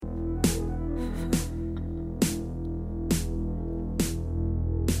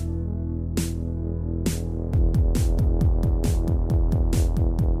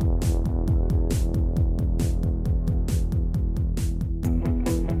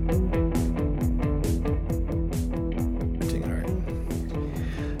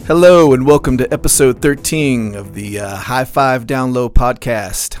Hello and welcome to episode 13 of the High Five Down Low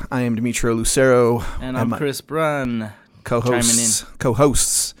podcast. I am Demetrio Lucero. And I'm Chris Brunn.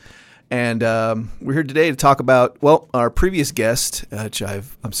 Co-hosts. And we're here today to talk about, our previous guest, which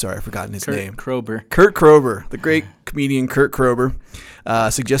I'm sorry, I've forgotten his name. Kurt Krober, the great comedian Kurt Krober,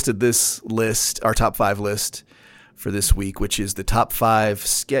 suggested this list, our top 5 list for this week, which is the top 5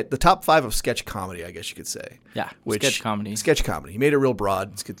 of sketch comedy, I guess you could say. Yeah, sketch comedy. Sketch comedy. He made it real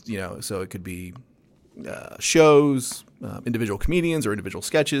broad, so it could be shows, individual comedians, or individual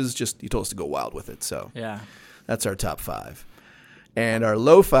sketches. Just he told us to go wild with it. So yeah, that's our top 5. And our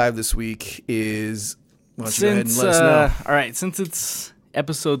low 5 this week is. Why don't you go ahead and let us know? All right, since it's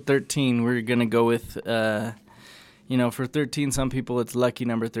episode 13, we're gonna go with. For 13, some people it's lucky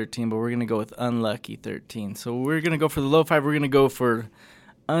number 13, but we're going to go with unlucky 13. So we're going to go for the low 5. We're going to go for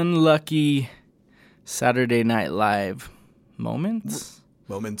unlucky Saturday Night Live moments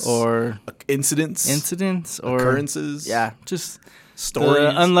or incidents or occurrences. Yeah, just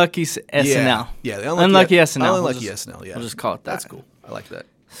stories. Unlucky SNL. Yeah, the unlucky SNL. Unlucky SNL, yeah. We'll just call it that. That's cool. I like that.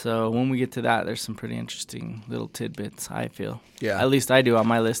 So when we get to that, there's some pretty interesting little tidbits, I feel. Yeah. At least I do on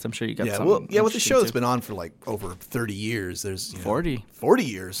my list. I'm sure you got some. With the show that's been on for like over 30 years, there's 40. 40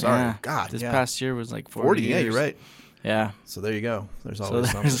 years, sorry. Yeah. God, This past year was like 40 years. Yeah, you're right. Yeah. So there you go. There's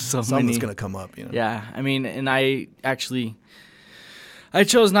always something that's going to come up, Yeah. I mean, and I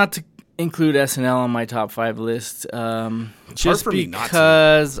chose not to include SNL on my top 5 list just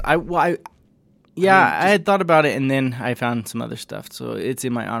because I had thought about it, and then I found some other stuff, so it's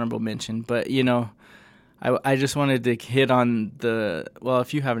in my honorable mention. But, I just wanted to hit on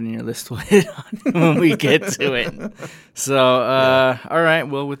if you have it in your list, we'll hit on it when we get to it. So, all right,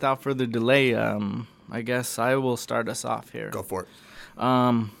 well, without further delay, I guess I will start us off here. Go for it.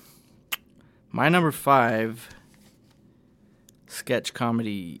 My number 5 sketch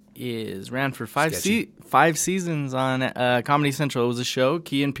comedy ran for 5 seasons on Comedy Central. It was a show,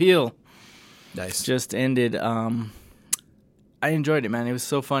 Key and Peele. Nice. Just ended. I enjoyed it, man. It was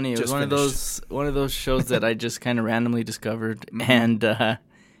so funny. It was one of those shows that I just kind of randomly discovered, and it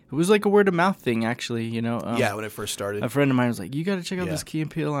was like a word of mouth thing, actually. When it first started, a friend of mine was like, "You got to check out this Key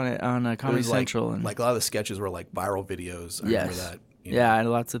and Peele on Comedy Central." And like a lot of the sketches were like viral videos. I remember that. Yeah, and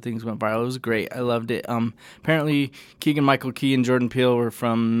lots of things went viral. It was great. I loved it. Apparently, Keegan-Michael Key and Jordan Peele were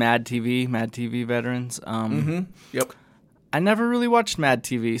from Mad TV veterans. Yep. I never really watched Mad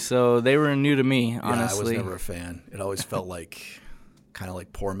TV, so they were new to me, honestly. I was never a fan. It always felt like kind of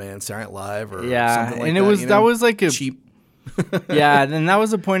like Poor Man's Saturday Night Live or something like and that. That was like a cheap. Yeah, and that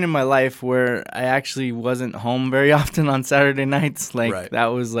was a point in my life where I actually wasn't home very often on Saturday nights. That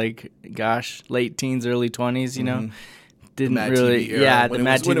was late teens, early 20s, Didn't Mad really, TV era, the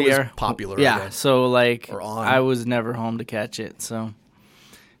Mad TV era. Was popular. Yeah, so I was never home to catch it, so.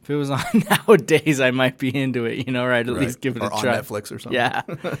 If it was on nowadays, I might be into it, or I'd at least give it a try. Or on Netflix or something. Yeah.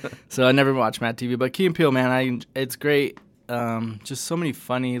 So I never watched Mad TV, but Key and Peele, man, it's great. Just so many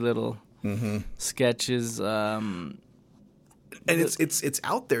funny little sketches. And it's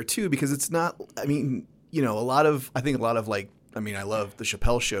out there too, because it's not. I mean, I love the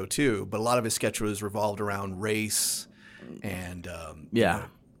Chappelle Show too, but a lot of his sketches revolved around race and I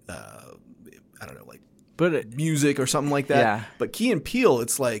don't know, but music or something like that. Yeah. But Key and Peele,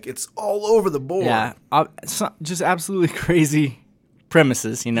 it's all over the board. Yeah. Just absolutely crazy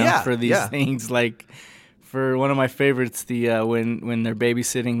premises, for these things. For one of my favorites, when they're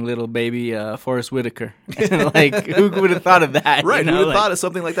babysitting little baby Forrest Whitaker. Who would have thought of that? Right. Who would have thought of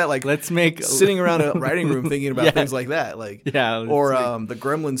something like that? Let's make sitting around a writing room thinking about things like that. Or the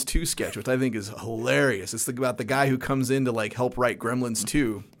Gremlins 2 sketch, which I think is hilarious. It's about the guy who comes in to help write Gremlins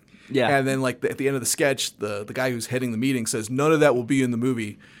 2. Yeah. And then at the end of the sketch, the guy who's heading the meeting says, none of that will be in the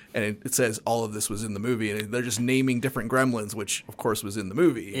movie. And it says all of this was in the movie. And they're just naming different gremlins, which, of course, was in the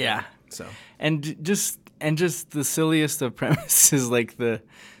movie. Yeah. So And just the silliest of premises, the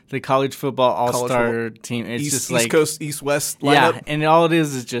college football all-star team. It's East Coast, East West lineup. Yeah, and all it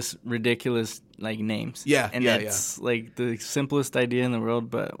is just ridiculous names. Yeah, and it's the simplest idea in the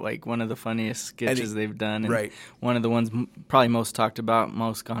world, but one of the funniest sketches they've done, and one of the ones probably most talked about,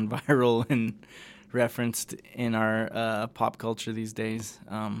 most gone viral and referenced in our pop culture these days.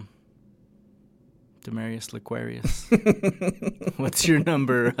 Demarius Laquarius. What's your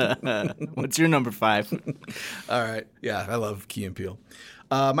number? What's your number 5? All right, yeah, I love Key and Peele.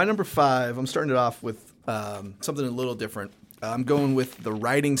 My number 5. I'm starting it off with something a little different. I'm going with the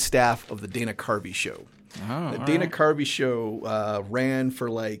writing staff of the Dana Carvey Show. Oh, the Dana Carvey Show ran for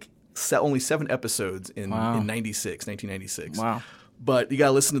only 7 episodes in 1996. Wow. But you got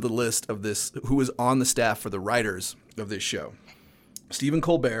to listen to the list of who was on the staff for the writers of this show. Stephen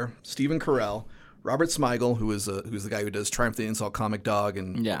Colbert, Stephen Carell, Robert Smigel, who's the guy who does Triumph the Insult Comic Dog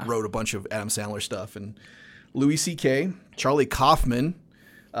and wrote a bunch of Adam Sandler stuff, and Louis C.K., Charlie Kaufman,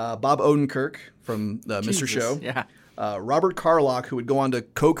 Bob Odenkirk from the Mr. Show, Robert Carlock, who would go on to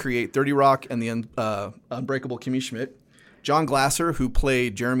co-create 30 Rock and the Unbreakable Kimmy Schmidt, John Glasser, who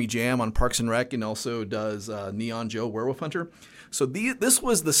played Jeremy Jam on Parks and Rec and also does Neon Joe Werewolf Hunter. So this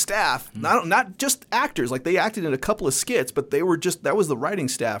was the staff, not just actors. Like, they acted in a couple of skits, but that was the writing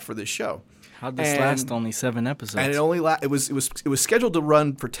staff for this show. How'd this last only 7 episodes? And it was scheduled to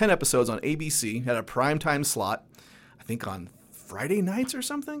run for 10 episodes on ABC. Had a primetime slot, I think on Friday nights or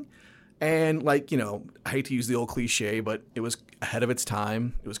something. And I hate to use the old cliche, but it was ahead of its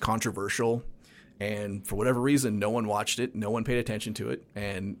time. It was controversial. And for whatever reason, no one watched it. No one paid attention to it.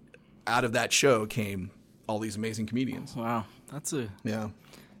 And out of that show came all these amazing comedians. Wow.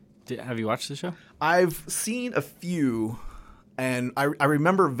 Have you watched the show? I've seen a few, and I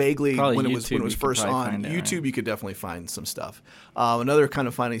remember vaguely when it was first on YouTube. Right? You could definitely find some stuff. Another kind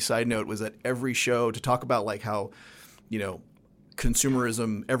of funny side note was that every show, to talk about like how,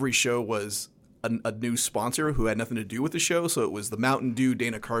 consumerism, every show was a new sponsor who had nothing to do with the show. So it was the Mountain Dew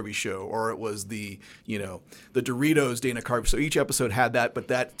Dana Carvey show, or it was the Doritos Dana Carvey. So each episode had that, but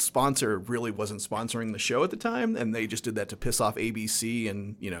that sponsor really wasn't sponsoring the show at the time, and they just did that to piss off ABC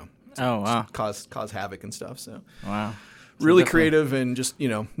and cause havoc and stuff. So wow, really creative and just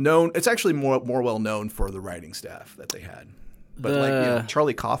known. It's actually more well known for the writing staff that they had, but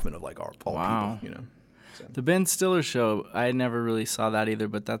Charlie Kaufman of all people. The Ben Stiller show, I never really saw that either,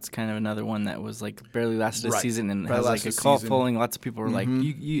 but that's kind of another one that was barely lasted a season and has a cult following. Lots of people were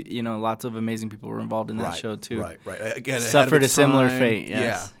lots of amazing people were involved in that show too. Right. Again, suffered a similar fate.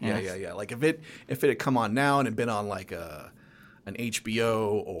 Yes. Yeah. Like if it had come on now and had been on like an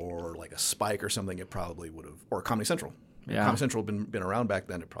HBO or like a Spike or something, it probably would have, or Comedy Central. Yeah. Comedy Central had been around back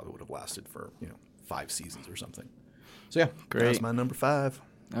then. It probably would have lasted for 5 seasons or something. So great. That's my number 5.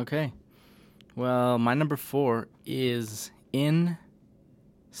 Okay. Well, my number 4 is Inside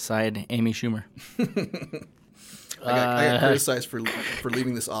Amy Schumer. I got criticized for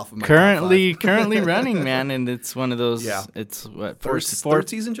leaving this off of my currently running, man, and it's one of those. Yeah. It's what third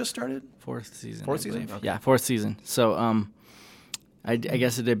season just started. Fourth season. Okay. Yeah, 4th season. So I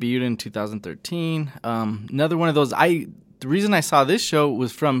guess it debuted in 2013. Another one of those. The reason I saw this show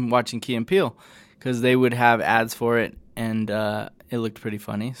was from watching Key and Peele, because they would have ads for it, and it looked pretty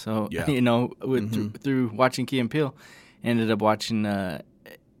funny. So through watching Key and Peele, ended up watching the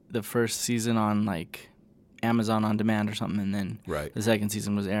first season on Amazon On Demand or something, and then the second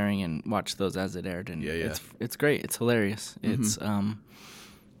season was airing, and watched those as it aired. And it's great. It's hilarious. Mm-hmm.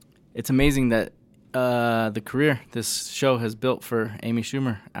 It's amazing that the career this show has built for Amy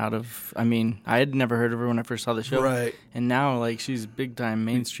Schumer I had never heard of her when I first saw the show. Right. And now she's big time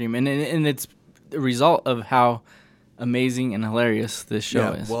mainstream, and it's the result of how amazing and hilarious this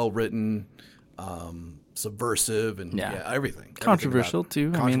show is. Well written, subversive, and everything. Controversial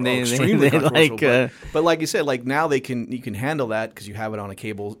too. Extremely controversial. But like you said, now you can handle that because you have it on a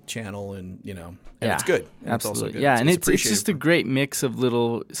cable channel, and it's good. Absolutely. It's also good. Yeah, and it's just a great mix of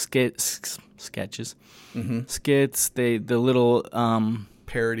little sketches, skits. The little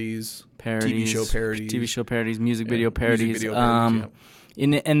parodies, TV show parodies, music video parodies.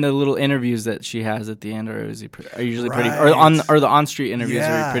 And the little interviews that she has at the end are usually pretty, or the on-street interviews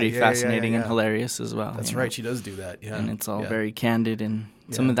are pretty fascinating and hilarious as well. That's right, she does do that. Yeah, and it's all very candid, and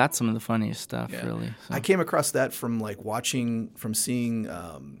some of the funniest stuff, really. So. I came across that from seeing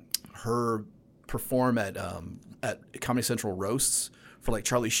her perform at Comedy Central roasts for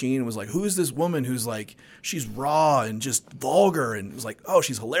Charlie Sheen. Was who is this woman who's she's raw and just vulgar, and it was oh,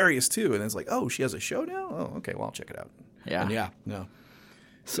 she's hilarious too, and it's oh, she has a show now. Oh, okay, well, I'll check it out. Yeah.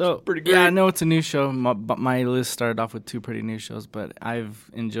 So pretty great. Yeah, I know it's a new show. My list started off with 2 pretty new shows, but I've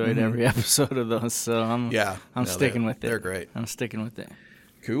enjoyed every episode of those. So I'm sticking with it. They're great. I'm sticking with it.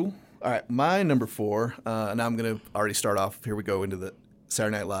 Cool. All right, my number 4, and I'm gonna already start off. Here we go into the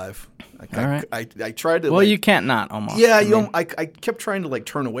Saturday Night Live. I tried to. Well, you can't not almost. Yeah, I kept trying to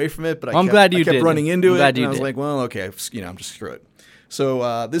turn away from it, but I'm glad you kept did. running into it, and I was well, okay, I'm just screw it.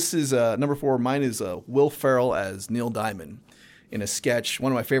 So this is number 4. Mine is Will Ferrell as Neil Diamond in a sketch,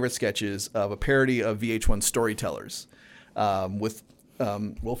 one of my favorite sketches of a parody of VH1 Storytellers, with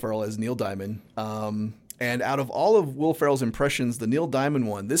Will Ferrell as Neil Diamond. And out of all of Will Ferrell's impressions, the Neil Diamond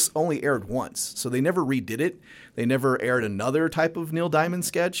one, this only aired once. So they never redid it. They never aired another type of Neil Diamond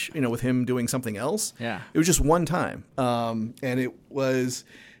sketch, with him doing something else. Yeah. It was just one time. And it was...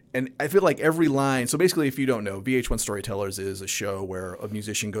 And I feel every line. So basically, if you don't know, VH1 Storytellers is a show where a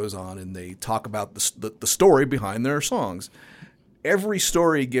musician goes on and they talk about the story behind their songs. every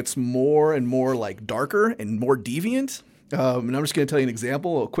story gets more and more like darker and more deviant. And I'm just going to tell you an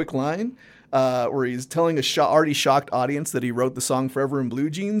example, a quick line. Where he's telling a already shocked audience that he wrote the song Forever in Blue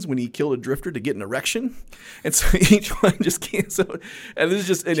Jeans when he killed a drifter to get an erection. And so each one just can't. So, and this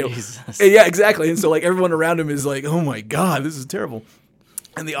is just, yeah, exactly. And so like everyone around him is like, oh my God, this is terrible.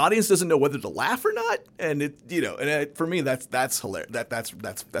 And the audience doesn't know whether to laugh or not. And for me, that's hilarious.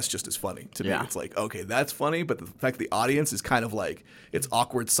 That's just as funny to me. It's like, okay, that's funny. But the fact the audience is kind of like, it's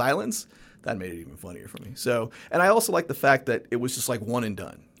awkward silence. That made it even funnier for me. So, and I also like the fact that it was just like one and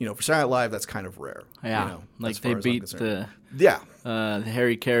done. For Saturday Night Live, that's kind of rare. Yeah, like they beat the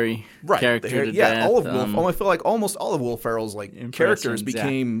Harry Carey character to death. All of Will. I feel like almost all of Will Ferrell's like characters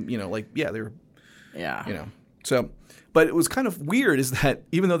became, they were, So, but it was kind of weird is that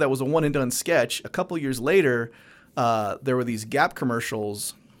even though that was a one and done sketch, a couple years later, there were these Gap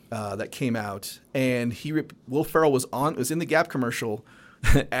commercials that came out, and Will Ferrell was in the Gap commercial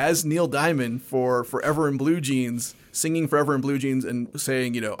as Neil Diamond for Forever in Blue Jeans, singing Forever in Blue Jeans and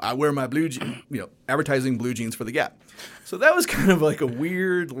saying, I wear my blue jeans, advertising blue jeans for the Gap. So that was kind of like a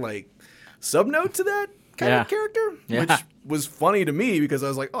weird like subnote to that kind of character, which was funny to me because I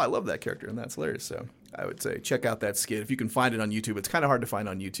was like, oh, I love that character and that's hilarious. So I would say check out that skit if you can find it on YouTube. It's kind of hard to find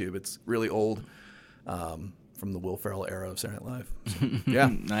on YouTube. It's really old. From the Will Ferrell era of Saturday Night Live. So,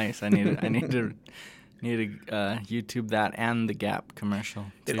 yeah. Nice. I need to YouTube that and the Gap commercial.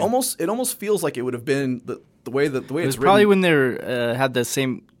 Too. It almost feels like it would have been the way it's written. It was probably when they had the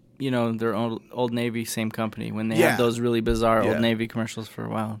same, their Old Navy, same company, when they had those really bizarre Old Navy commercials for a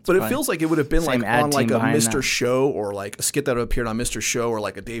while. But it feels like it would have been like on like a Mr. that. Show or like a skit that would appeared on Mr. Show or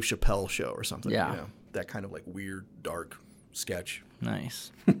like a Dave Chappelle show or something. Yeah. That kind of like weird, dark sketch.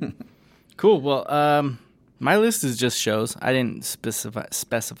 Nice. Cool. Well, my list is just shows. I didn't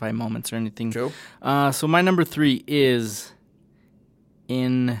specify moments or anything. Joe? So my number 3 is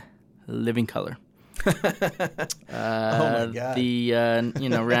In Living Color. Oh my God!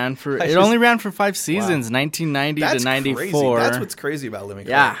 Ran for only ran for 5 seasons, 1990 to 94. Crazy. That's what's crazy about Living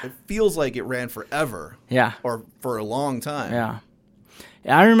Color. Yeah, it feels like it ran forever. Yeah, or for a long time. Yeah.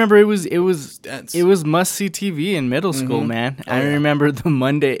 I remember it was dense. It was must see TV in middle school, man. I remember the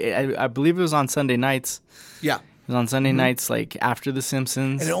Monday. I believe it was on Sunday nights. Yeah. It was on Sunday nights, like after The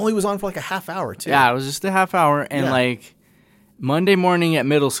Simpsons. And it only was on for like a half hour, too. Yeah, it was just a half hour. And like Monday morning at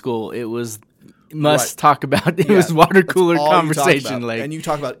middle school, it was talk about. It was water cooler conversation. Like, and you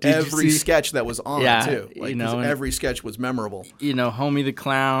talk about every sketch that was on, too. Like, every sketch was memorable. Homie the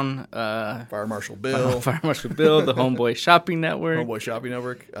Clown. Fire Marshal Bill. The Homeboy Shopping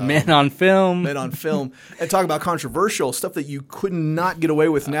Network. Men on Film. And talk about controversial stuff that you could not get away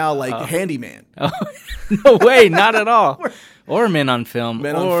with now, like Handyman. Oh, no way, not at all. Or Men on Film.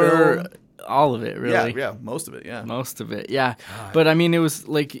 All of it, really. Yeah, most of it, yeah. God. But I mean, it was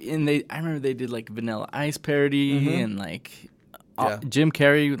like I remember they did like Vanilla Ice parody and like Jim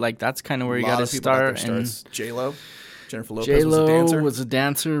Carrey. Like that's kind of where he got his start. And J-Lo, Jennifer Lopez was a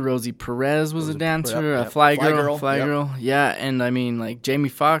dancer. Rosie Perez was a dancer. Fly Girl. Yeah, and I mean like Jamie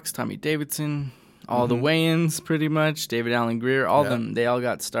Foxx, Tommy Davidson, all the Wayans, pretty much. David Alan Grier, all of them. They all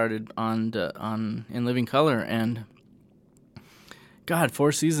got started on In Living Color and. God,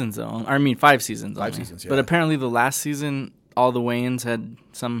 4 seasons though. I mean, 5 seasons. 5 seasons, yeah. But apparently, the last season, all the Wayans had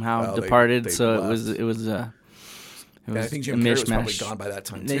somehow departed, so it was. I think Jim Carrey was probably gone by that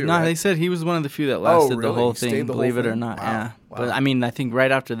time too. They said he was one of the few that lasted the whole thing. Believe it or not, yeah. Wow. But I mean, I think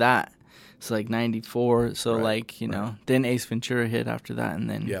right after that, it's like 94. So then Ace Ventura hit after that, and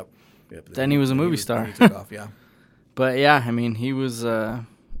then then he was a movie star. He took off, yeah. But yeah, I mean, he was.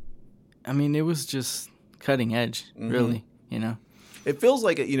 it was just cutting edge, really. It feels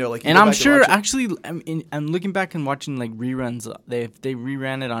like it, and I'm sure, actually, I'm looking back and watching like reruns. They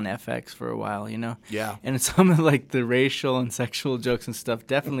reran it on FX for a while, Yeah. And some of like the racial and sexual jokes and stuff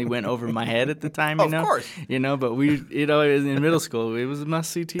definitely went over my head at the time, Of course. But we, in middle school, it was a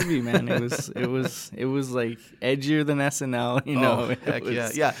must see TV, man. It was like edgier than SNL, Oh, heck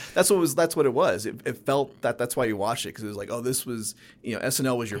yeah. That's what it was. It felt that's why you watched it because it was like, oh, this was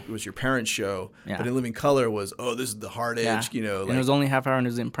SNL was your parents' show, but In Living Color was this is the hard edge, and it was only half hour and it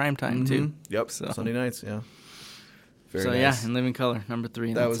was in prime time too. Yep. So Sunday nights, yeah. Very nice. In Living Color, number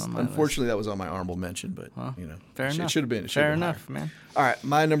 3. That was unfortunately that was on my honorable mention, but fair enough. It should have been. Fair enough, man. All right,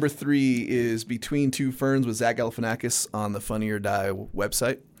 my number 3 is Between Two Ferns with Zach Galifianakis on the Funny or Die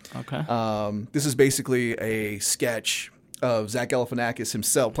website. Okay. This is basically a sketch of Zach Galifianakis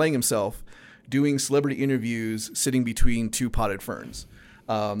himself playing himself, doing celebrity interviews, sitting between two potted ferns.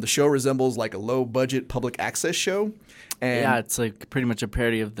 The show resembles like a low-budget public access show. And it's like pretty much a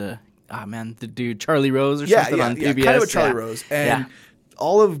parody of the the dude Charlie Rose or something on PBS. Kind of a Charlie Rose. And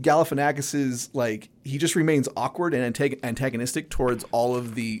all of Galifianakis's, like, he just remains awkward and antagonistic towards all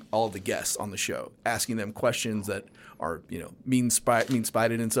of the guests on the show, asking them questions that are,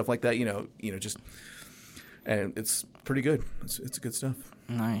 mean-spirited and stuff like that. Just, and it's pretty good. It's good stuff.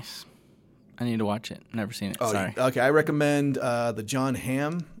 Nice. I need to watch it. Never seen it. Oh, sorry. Okay, I recommend the John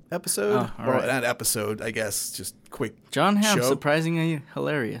Hamm episode. Oh, all right. Not episode, I guess, just quick. John Hamm, show. Surprisingly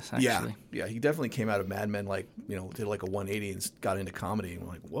hilarious, actually. Yeah, he definitely came out of Mad Men, did like a 180 and got into comedy. And we're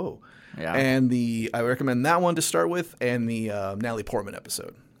like, whoa. Yeah. And I recommend that one to start with, and the Natalie Portman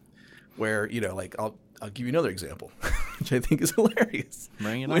episode, where, I'll give you another example, which I think is hilarious.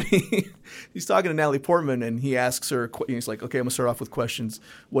 Bring it when on. He's talking to Natalie Portman, and he asks her, he's like, okay, I'm going to start off with questions.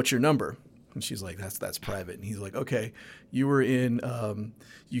 What's your number? And she's like, that's private. And he's like, okay, you were in,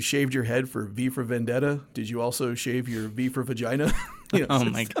 you shaved your head for V for Vendetta. Did you also shave your V for vagina? Oh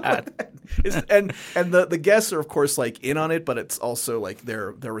my God. And the guests are, of course, like in on it, but it's also like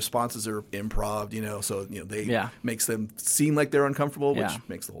their responses are improv, so, they makes them seem like they're uncomfortable, which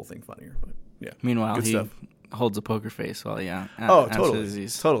makes the whole thing funnier. But yeah. Meanwhile, good he stuff. holds a poker face while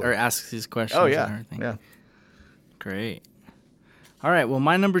totally. Or asks these questions Oh, and yeah. everything. Yeah. Great. All right. Well,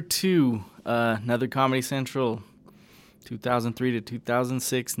 my number 2, another Comedy Central, 2003 to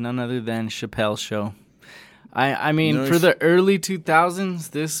 2006, none other than Chappelle's Show. I mean, nice. For the early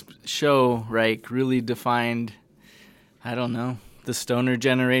 2000s, this show, right, really defined, I don't know, the stoner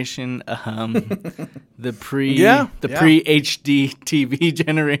generation, the pre HD TV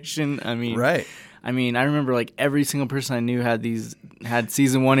generation. I mean, right. I remember like every single person I knew had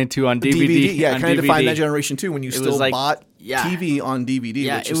season 1 and 2 on DVD. Yeah, kind of DVD. defined that generation too. When you still bought TV on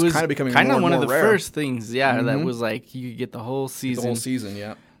DVD, which is kind of becoming more and more one of the rare. first things. Yeah, that was like you could get the whole season. The whole season,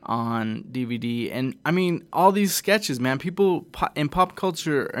 yeah. On DVD. And I mean, all these sketches, man, people in pop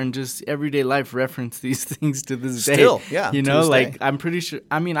culture and just everyday life reference these things to this day. Still, yeah. Like, I'm pretty sure.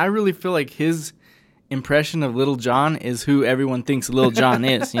 I mean, I really feel like his impression of Little John is who everyone thinks Little John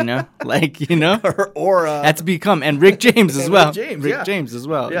is, Like, or that's become, and Rick James as well. Rick James as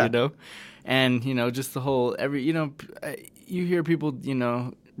well, And, just the whole, you hear people,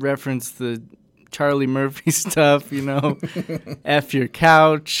 reference the Charlie Murphy stuff, F your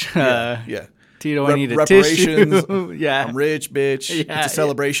couch. Tito, I need a reparations. tissue. Yeah. I'm rich, bitch. Yeah, it's a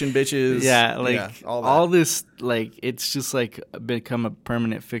celebration, bitches. Yeah, like all this, like, it's just like become a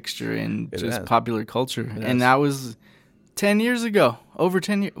permanent fixture in popular culture. And that was 10 years ago. Over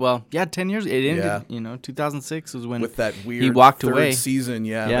 10 years. Well, 10 years. It ended, 2006 was when with that weird he walked third away. season.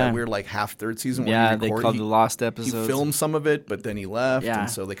 That weird like half third season. Yeah, they called the lost episodes. He filmed some of it, but then he left, and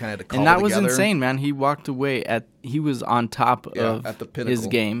so they kind of had to call it together. And that was insane, man. He walked away he was on top of at the pinnacle. His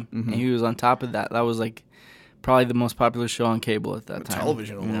game. Mm-hmm. And he was on top of that. That was like probably the most popular show on cable at that time.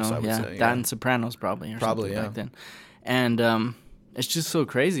 Television almost, I would say. That and Sopranos probably back then. And it's just so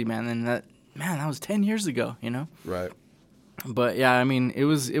crazy, man. And that was 10 years ago, Right. But yeah, I mean,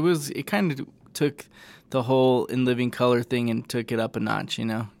 it kind of took the whole In Living Color thing and took it up a notch,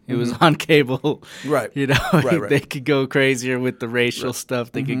 It was on cable. Right. Right. They could go crazier with the racial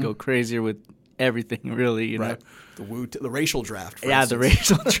stuff. They could go crazier with everything, really, you know. The racial draft, for instance. The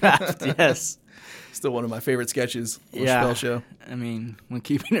racial draft, yes. Still one of my favorite sketches on the Chappelle Show. I mean, when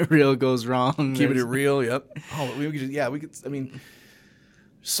Keeping It Real goes wrong. Keeping It Real, yep. Oh, we could, I mean...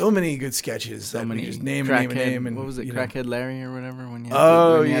 So many good sketches. So many. Just name. And, what was it, Crackhead Larry or whatever? When you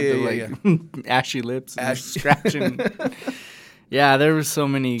had ashy lips and scratching. Yeah, there were so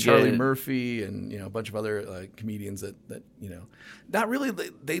many. Charlie Murphy and a bunch of other comedians that not really.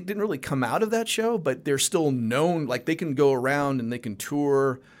 They didn't really come out of that show, but they're still known. Like they can go around and they can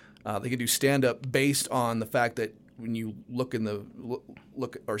tour. They can do stand up based on the fact that when you look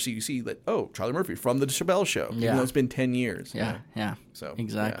or see you see that Charlie Murphy from the Chappelle Show. Even though it's been 10 years. Yeah. So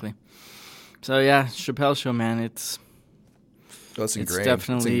exactly. Yeah. So Chappelle Show, man, it's ingrained.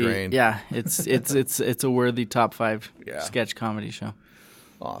 Definitely, it's ingrained. Yeah, it's a worthy top 5 sketch comedy show.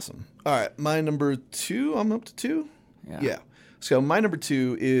 Awesome. All right, my number 2. I'm up to 2. Yeah. So my number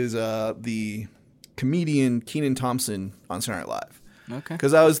 2 is the comedian Kenan Thompson on Saturday Night Live. Okay.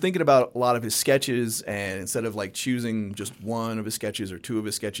 Because I was thinking about a lot of his sketches, and instead of choosing just one of his sketches or two of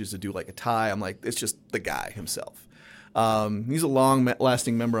his sketches to do a tie, I'm like, it's just the guy himself. He's a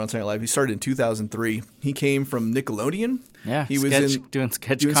long-lasting member on Saturday Night Live. He started in 2003. He came from Nickelodeon. Yeah, he was doing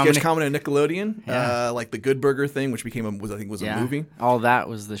sketch comedy on Nickelodeon, like the Good Burger thing, which became a movie. All That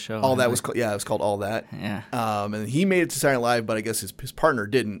was the show. All That was it was called All That. Yeah. And he made it to Saturday Night Live, but I guess his partner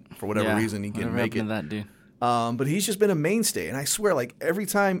didn't for whatever reason. He didn't make it. That dude. But he's just been a mainstay, and I swear, every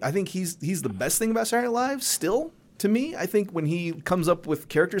time I think he's the best thing about Saturday Night Live still to me. I think when he comes up with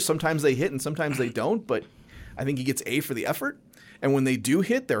characters, sometimes they hit and sometimes they don't, but I think he gets A for the effort. And when they do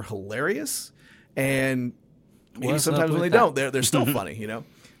hit, they're hilarious. And maybe sometimes when they don't, they're still funny, you know?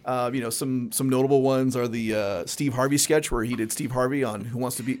 Some notable ones are the Steve Harvey sketch where he did Steve Harvey on Who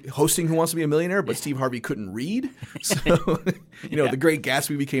Wants to Be a Millionaire, but Steve Harvey couldn't read. So, the Great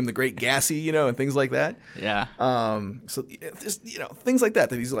Gatsby became the Great Gassy, and things like that. Yeah. So, things like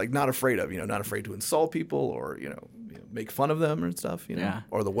that he's like not afraid of, not afraid to insult people or, make fun of them and stuff, Yeah.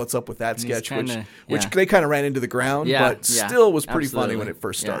 Or the What's Up With That sketch, kinda, which they kind of ran into the ground, but still was pretty funny when it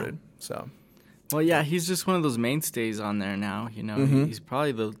first started. So. Well, yeah, he's just one of those mainstays on there now. He's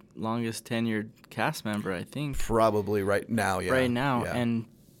probably the longest tenured cast member, I think. Probably right now, yeah. Right now, yeah. and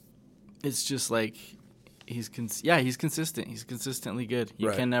it's just like he's consistent. He's consistently good.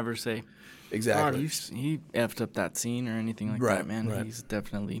 You can never say exactly he effed up that scene or anything like that, man. Right. He's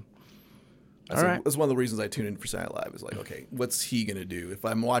definitely. That's one of the reasons I tune in for Saturday Live is like, okay, what's he gonna do? If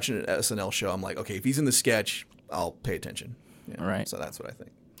I'm watching an SNL show, I'm like, okay, if he's in the sketch, I'll pay attention. Right. So that's what I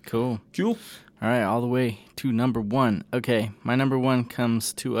think. Cool. All right, all the way to number 1. Okay, my number 1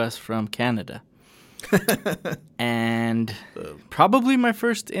 comes to us from Canada. And probably my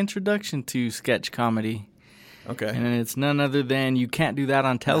first introduction to sketch comedy. Okay. And it's none other than You Can't Do That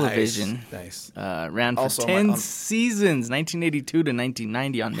on Television. Nice. Ran for 10 seasons, 1982 to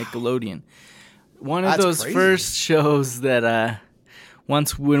 1990 on Nickelodeon. One of those first shows that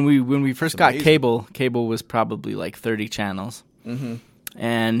once when we first got cable was probably like 30 channels. Mm-hmm.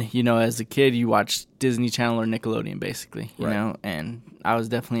 And, as a kid, you watched Disney Channel or Nickelodeon, basically, you know, and I was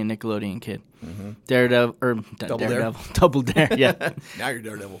definitely a Nickelodeon kid. Mm-hmm. Double Dare, yeah. Now you're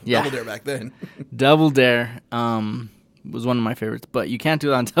Daredevil. Yeah. Double Dare back then. Double Dare was one of my favorites, but You Can't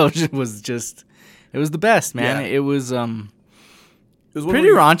Do It on Television was just, it was the best, man. Yeah. It was pretty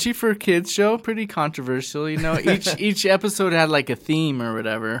raunchy for a kids show, pretty controversial, Each episode had like a theme or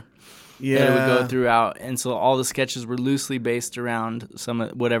whatever. Yeah, that it would go throughout, and so all the sketches were loosely based around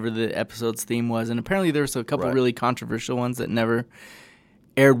whatever the episode's theme was. And apparently, there was a couple really controversial ones that never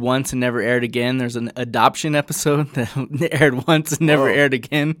aired once and never aired again. There's an adoption episode that aired once and never aired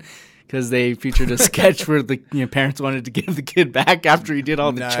again because they featured a sketch where the parents wanted to give the kid back after he did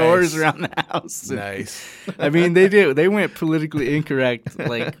all the chores around the house. Nice. I mean, they went politically incorrect,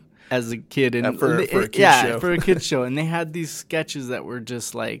 like. As a kid, and for a kid's show. For a kid's show, and they had these sketches that were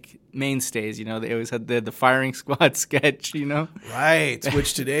just like mainstays. They always had the firing squad sketch. Right?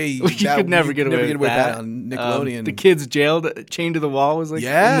 Which today you could never get away with that on Nickelodeon. The kids jailed, chained to the wall was like in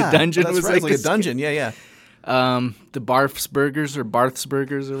the dungeon. That's was right. Like a dungeon. Yeah. The Barth's Burgers or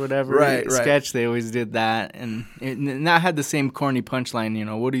whatever sketch. They always did that, and that had the same corny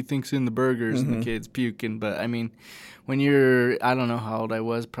punchline. What do you think's in the burgers? Mm-hmm. And the kids puking, but I mean. When I don't know how old I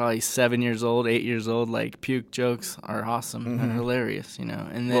was, probably 7 years old, 8 years old, like puke jokes are awesome and hilarious, And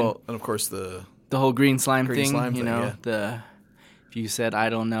then, and of course the whole green slime thing, yeah. If you said I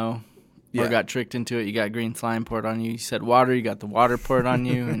don't know or got tricked into it, you got green slime poured on you. You said water, you got the water poured on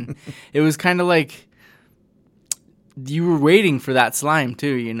you, and it was kind of like you were waiting for that slime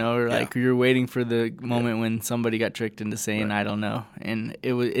too, or like you were waiting for the moment when somebody got tricked into saying I don't know, and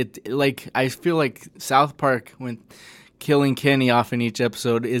I feel like South Park went. Killing Kenny off in each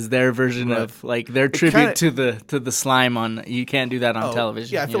episode is their version of like their tribute to the slime on You Can't Do That on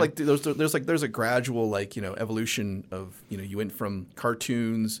Television. Yeah, I feel like there's a gradual evolution of you went from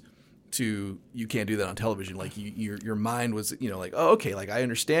cartoons to You Can't Do That on Television. Like your mind was like, oh, okay, like I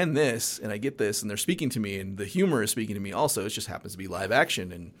understand this and I get this and they're speaking to me and the humor is speaking to me also. It just happens to be live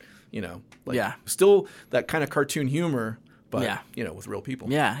action and still that kind of cartoon humor. But, with real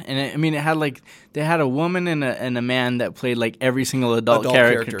people. Yeah, and it had they had a woman and a man that played like every single adult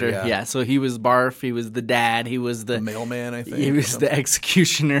character. Yeah, so he was Barf, he was the dad, he was the mailman, I think. He was the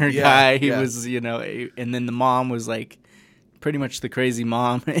executioner guy, he was, and then the mom was like pretty much the crazy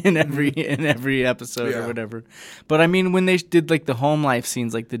mom in every episode or whatever. But I mean, when they did like the home life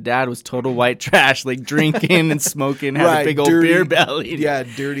scenes, like the dad was total white trash, like drinking and smoking, had a big old beer belly. Yeah,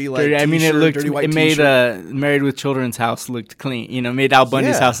 dirty like. I mean, it made Married with Children's house looked clean. Made Al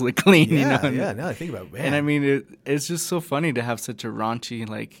Bundy's house look clean. Yeah, now I think about it, man. And I mean, it's just so funny to have such a raunchy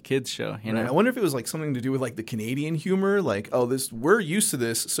like kids show. Right. I wonder if it was like something to do with like the Canadian humor, like we're used to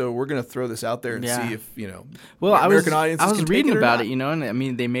this, so we're gonna throw this out there and see if Well, American audiences I was can reading about it, and I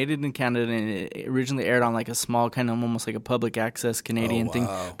mean, they made it in Canada, and it originally aired on like a small kind of almost like a public access Canadian thing.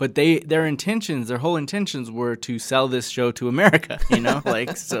 But their whole intentions were to sell this show to America,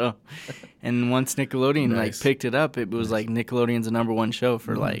 like so. And once Nickelodeon picked it up, it was like Nickelodeon's the number one show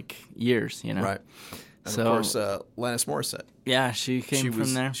for like years, Right. And of course, Alanis Morissette. Yeah, she came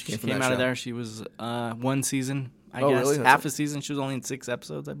from there. She came out of there. She was one season I guess. Really? Half a season. She was only in 6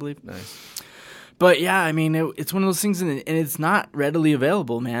 episodes, I believe. Nice. But yeah, I mean, it's one of those things, and it's not readily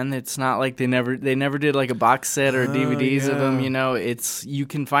available, man. It's not like they never did like a box set or DVDs of them. You know, you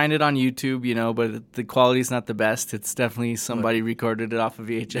can find it on YouTube, you know, but the quality's not the best. It's definitely somebody recorded it off of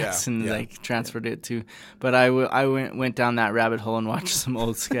VHS and like transferred it to. But I went down that rabbit hole and watched some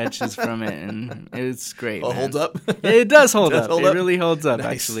old sketches from it, and it's great. Oh, holds up. It does hold up. It really holds up,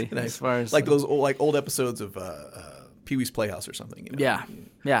 actually. Nice. As far as like those old episodes of Pee-wee's Playhouse or something. You know?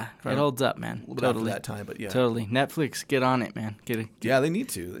 Yeah, it holds up, man. A little bit after that time, but yeah. Totally. Netflix, get on it, man. Yeah, they need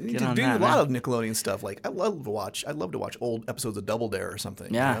to. They need to do a lot of Nickelodeon stuff. Like, I'd love to watch old episodes of Double Dare or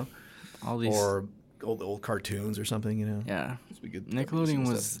something. Yeah. You know? All these. Or old cartoons or something, you know? Yeah. Good,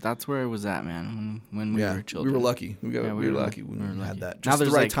 Nickelodeon that's where it was at, man, when we were children. We were lucky. We were lucky when we had that. Now Just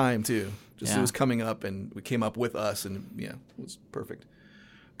the right time, too. Just it was coming up, and it came up with us, and it was perfect.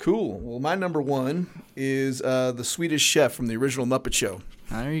 Cool. Well, my number 1 is the Swedish Chef from the original Muppet Show.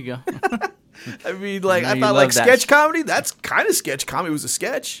 There you go. I mean, like, I thought, like, sketch comedy. That's kind of sketch comedy. It was a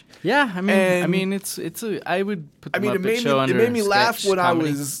sketch. Yeah, I mean, it's I would put the Muppet Show under. It made me laugh when I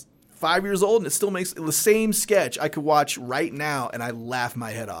was 5 years old, and it still makes the same sketch I could watch right now, and I laugh my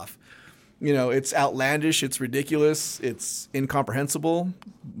head off. You know, it's outlandish, it's ridiculous, it's incomprehensible,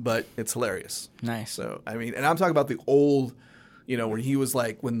 but it's hilarious. Nice. So, I mean, and I'm talking about the old. You know, when he was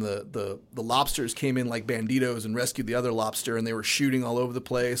like, when the lobsters came in like banditos and rescued the other lobster, and they were shooting all over the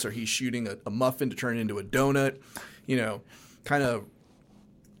place, or he's shooting a muffin to turn it into a donut, you know, kind of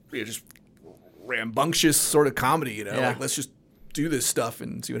just rambunctious sort of comedy, you know, like, let's just do this stuff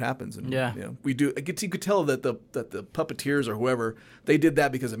and see what happens. And, you know, we do. You could tell that the puppeteers or whoever, they did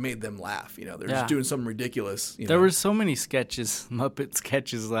that because it made them laugh. You know, they're just doing something ridiculous. There were so many sketches, Muppet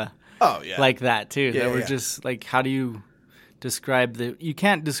sketches, like that too. That were just like, how do you you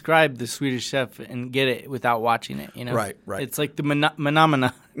can't describe the Swedish Chef and get it without watching it, you know? Right. It's like the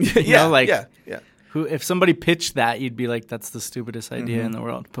phenomena, you know, like, who, if somebody pitched that, you'd be like, that's the stupidest idea in the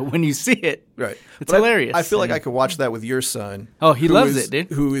world. But when you see it, it's hilarious. I feel like I could watch that with your son. Oh, he loves it, dude.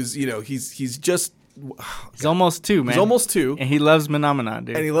 Who is, you know, he's just... He's almost 2, man. He's almost 2. And he loves phenomena,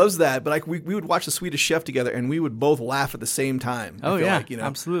 dude. And he loves that. But like we would watch The Swedish Chef together, and we would both laugh at the same time. Oh, yeah. Like, you know?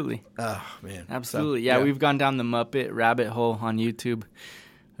 Absolutely. Oh, man. Absolutely. So, we've gone down the Muppet rabbit hole on YouTube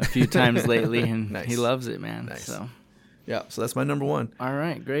a few times lately, and he loves it, man. Nice. So that's my number 1. All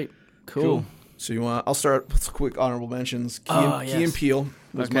right. Great. Cool. So I'll start with some quick honorable mentions. Key and Peele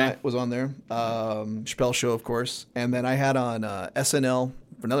was on there. Chappelle Show, of course. And then I had on SNL,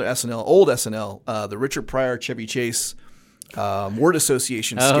 another SNL, old SNL, the Richard Pryor, Chevy Chase word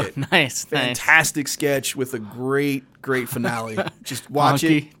association skit. Nice. Fantastic sketch with a great finale. Just watch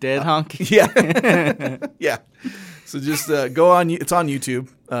Honky, Dead Honky. Yeah. Yeah. So just go on. It's on YouTube.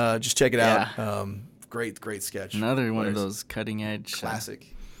 Just check it out. Great sketch. Another one of those cutting edge. Classic.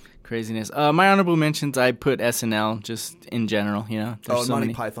 Craziness. My honorable mentions, I put SNL just in general, you know.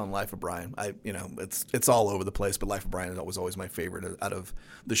 Monty Python, Life of Brian. It's all over the place, but Life of Brian was always my favorite out of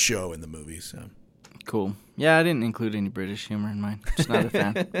the show and the movies. So. Cool. Yeah, I didn't include any British humor in mine. Just not a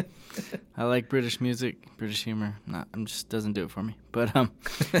fan. I like British music, British humor. Just doesn't do it for me. But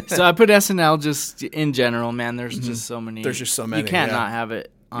so I put SNL just in general, man. There's just so many. There's just so many. You can't not have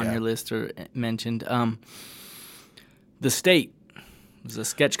it on your list or mentioned. The State. It was a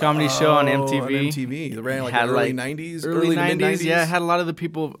sketch comedy show on MTV. On MTV. It ran like in the early 90s. Early 90s, yeah. It had a lot of the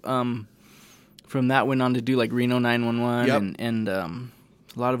people from that went on to do like Reno 911 and a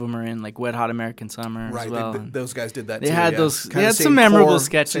lot of them are in like Wet Hot American Summer as well. Those guys did that too. They had some memorable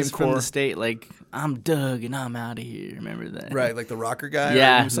sketches from the State, like I'm Doug and I'm out of here. Remember that? Right, like the rocker guy?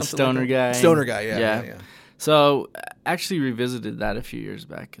 Yeah, the stoner guy. Stoner guy, yeah. So actually revisited that a few years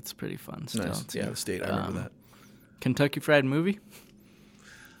back. It's pretty fun still. Nice. Yeah, the State, I remember that. Kentucky Fried Movie.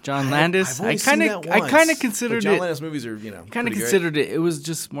 John Landis. I kind of considered it. John Landis movies are, kind of considered it. It was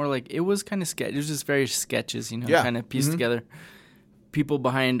just more like it was kind of sketch. It was just various sketches, kind of pieced together. People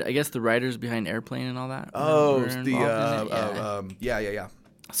behind, I guess, the writers behind Airplane and all that. Oh, yeah.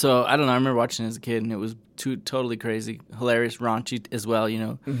 So I don't know. I remember watching it as a kid, and it was totally crazy, hilarious, raunchy as well.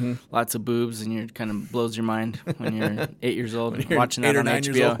 Lots of boobs, and it kind of blows your mind when you're 8 years old and watching that on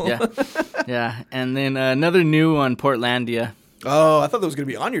HBO. Yeah. And then another new one, Portlandia. Oh, I thought that was going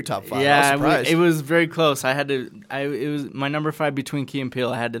to be on your top 5. Yeah, I was surprised. It was very close. It was my number 5 between Key and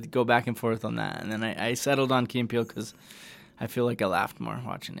Peele. I had to go back and forth on that, and then I settled on Key and Peele because I feel like I laughed more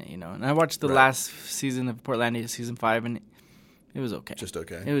watching it, And I watched the last season of Portlandia, season 5, and it was okay. Just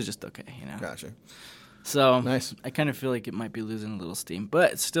okay. It was just okay, Gotcha. So nice. I kind of feel like it might be losing a little steam,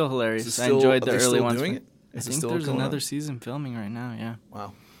 but it's still hilarious. I enjoyed the early ones. Doing it? I think there's another season filming right now. Yeah.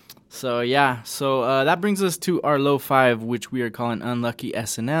 Wow. So that brings us to our low 5, which we are calling Unlucky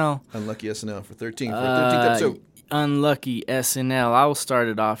SNL. Unlucky SNL for 13th episode. Unlucky SNL. I will start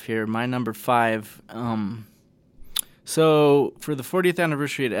it off here. My number 5. So for the 40th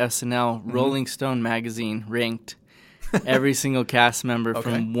anniversary of SNL, Rolling Stone magazine ranked every single cast member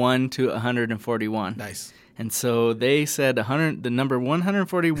from 1 to 141. Nice. And so they said the number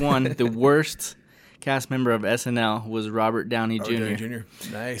 141, the worst cast member of SNL was Robert Downey Jr.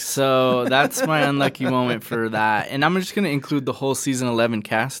 Nice. So that's my unlucky moment for that. And I'm just going to include the whole season 11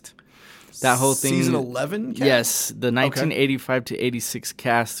 cast. That whole thing. Season 11 cast? Yes, the 1985 to 86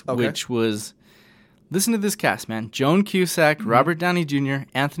 cast, which was, listen to this cast, man. Joan Cusack, Robert Downey Jr.,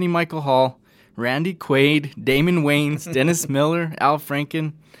 Anthony Michael Hall, Randy Quaid, Damon Wayans, Dennis Miller, Al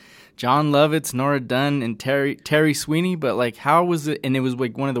Franken, John Lovitz, Nora Dunn, and Terry Sweeney. But, like, how was it? And it was,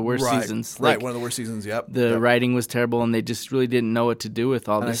 like, one of the worst seasons. Right, one of the worst seasons, yep. The writing was terrible, and they just really didn't know what to do with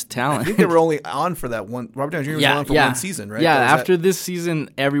all this talent. I think they were only on for that one. Robert Downey Jr. was on for one season, right? Yeah, after this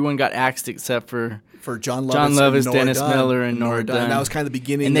season, everyone got axed except for John Lovitz, Dennis Miller, and Nora Dunn. That was kind of the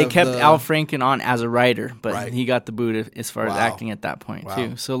beginning. And they kept Al Franken on as a writer, but he got the boot as far as acting at that point,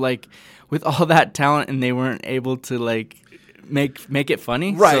 too. So, like, with all that talent, and they weren't able to, like, make it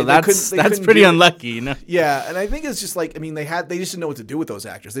funny, right? So that's pretty unlucky, you know. Yeah, and I think it's just like, I mean, they just didn't know what to do with those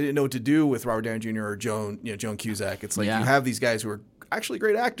actors. They didn't know what to do with Robert Downey Jr. or Joan Cusack. It's like you have these guys who are actually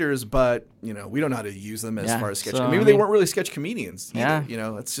great actors, but we don't know how to use them as far as sketch. Maybe they weren't really sketch comedians either,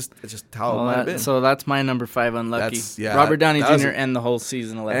 it's just how it might have been. So that's my number 5 unlucky. Robert Downey Jr. and the whole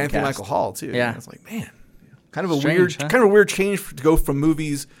season 11 and Anthony cast. Michael Hall too. Yeah, it's like, man, kind of a weird change to go from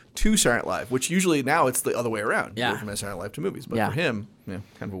movies to Saturday Night Live, which usually now it's the other way around. You go from Saturday Night Live to movies, but for him, kind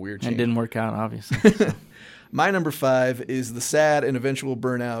of a weird change. It didn't work out, obviously. So. My number 5 is the sad and eventual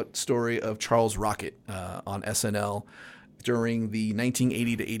burnout story of Charles Rocket on SNL during the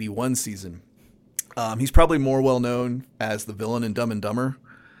 1980 to 81 season. He's probably more well known as the villain in Dumb and Dumber,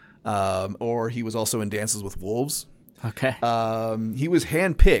 or he was also in Dances with Wolves. Okay. He was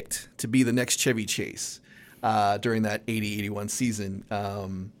handpicked to be the next Chevy Chase during that 80-81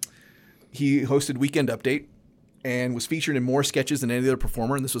 season. He hosted Weekend Update and was featured in more sketches than any other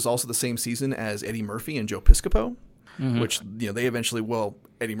performer. And this was also the same season as Eddie Murphy and Joe Piscopo, which they eventually,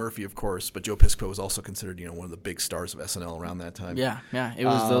 Eddie Murphy, of course, but Joe Piscopo was also considered one of the big stars of SNL around that time. Yeah, it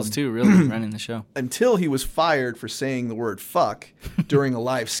was those two really running the show. Until he was fired for saying the word fuck during a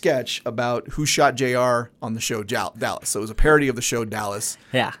live sketch about Who Shot JR on the show Dallas. So it was a parody of the show Dallas.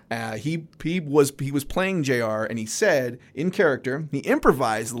 Yeah. He was playing JR, and he said, in character, he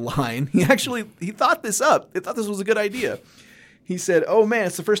improvised the line. He thought this up. He thought this was a good idea. He said, "Oh man,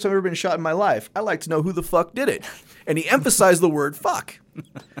 it's the first time I've ever been shot in my life. I'd like to know who the fuck did it." And he emphasized the word fuck,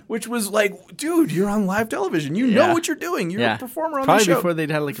 which was like, dude, you're on live television. You know what you're doing. You're a performer on the show. Probably before they'd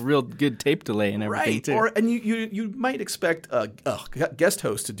had like a real good tape delay and everything, too. And you might expect a guest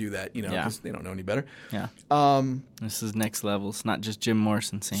host to do that, because they don't know any better. Yeah. This is next level. It's not just Jim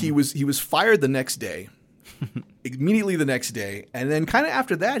Morrison saying. He was fired the next day. Immediately the next day, and then kind of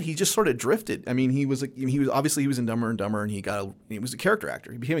after that, he just sort of drifted. I mean, he was in Dumber and Dumber, and he was a character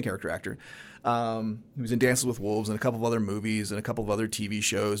actor. He became a character actor. He was in Dances with Wolves and a couple of other movies and a couple of other TV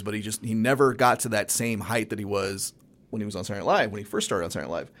shows, but he never got to that same height that he was when he was on Saturday Night Live, when he first started on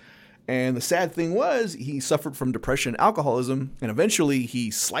Saturday Night Live. And the sad thing was, he suffered from depression and alcoholism, and eventually he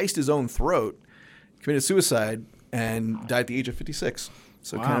sliced his own throat, committed suicide, and died at the age of 56.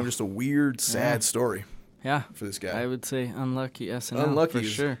 So kind of just a weird, sad story. Yeah, for this guy, I would say unlucky SNL. Unlucky for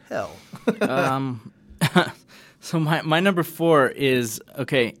sure. Hell. So my number 4 is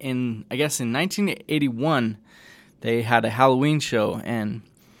in 1981, they had a Halloween show, and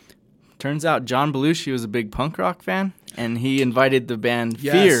turns out John Belushi was a big punk rock fan, and he invited the band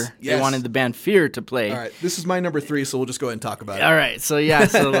Fear. Yes. They wanted the band Fear to play. All right, this is my number 3, so we'll just go ahead and talk about it. All right, so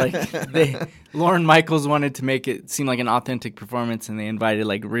Lorne Michaels wanted to make it seem like an authentic performance, and they invited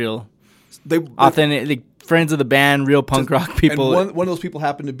like real, authentic friends of the band, real punk rock people. And one of those people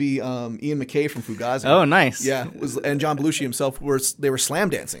happened to be Ian McKay from Fugazi. Oh, nice. Yeah, and John Belushi himself they were slam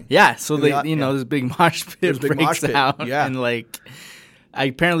dancing. Yeah, so this big mosh pit breaks out, and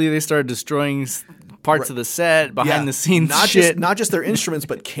apparently they started destroying parts of the set, behind the scenes not just their instruments,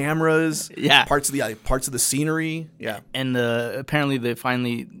 but cameras. parts of the scenery. Yeah, and apparently they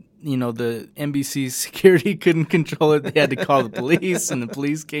finally. The NBC security couldn't control it. They had to call the police, and the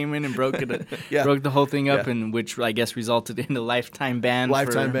police came in and broke the whole thing up, and which I guess resulted in a lifetime ban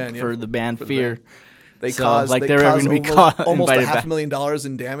for the band Fear. They caused almost $500,000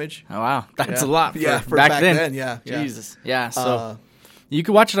 in damage. Oh wow, that's a lot for back then. Jesus, so you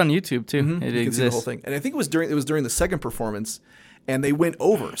could watch it on YouTube too. It exists. The whole thing, and I think it was during the second performance. And they went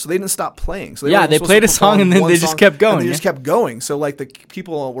over, so they didn't stop playing. So they played a song and then they just kept going. And they just kept going. So like the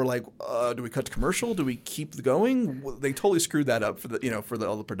people were like, "Do we cut to commercial? Do we keep going?" They totally screwed that up for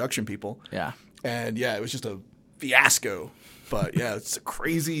all the production people. Yeah, and it was just a fiasco. But yeah, it's a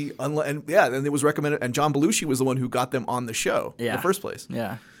crazy. And then it was recommended, and John Belushi was the one who got them on the show in the first place.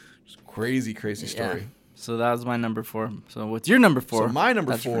 Yeah, crazy story. Yeah. So that was my number 4. So what's your number 4? So my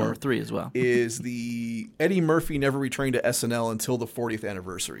number That's 4, number 3 as well, is the Eddie Murphy never returning to SNL until the 40th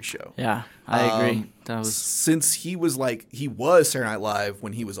anniversary show. Yeah, I agree. That was since he was Saturday Night Live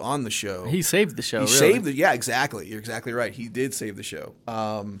when he was on the show. He saved the show. He saved it. Yeah, exactly. You're exactly right. He did save the show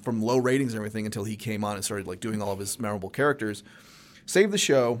from low ratings and everything until he came on and started doing all of his memorable characters. Saved the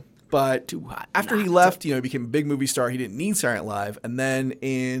show. But after he left, he became a big movie star. He didn't need Saturday Night Live. And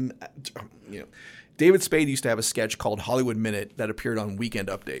then David Spade used to have a sketch called Hollywood Minute that appeared on Weekend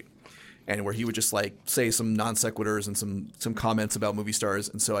Update, and where he would just say some non sequiturs and some comments about movie stars.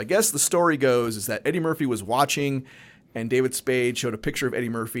 And so I guess the story goes is that Eddie Murphy was watching, and David Spade showed a picture of Eddie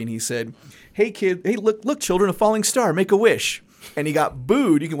Murphy, and he said, hey look children, a falling star, make a wish. And he got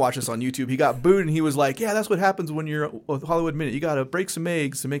booed. You can watch this on YouTube. He got booed, and he was like, yeah, that's what happens when you're with Hollywood Minute. You got to break some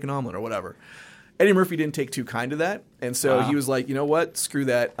eggs to make an omelet or whatever. Eddie Murphy didn't take too kind to that, and so he was like, you know what, screw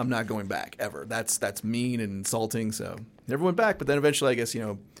that, I'm not going back ever. That's mean and insulting, so never went back. But then eventually, I guess,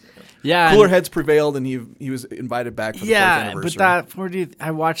 cooler heads prevailed, and he was invited back for the 4th anniversary. But that 40th, I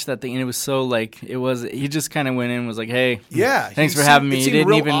watched that thing, and it was so he just kind of went in and was like, hey, thanks for having me. He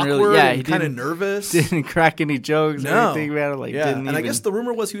didn't even really, he kind of nervous. Didn't crack any jokes or anything about it. And I guess the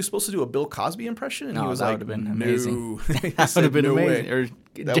rumor was he was supposed to do a Bill Cosby impression, and he was that would have been amazing. That would have been amazing. Or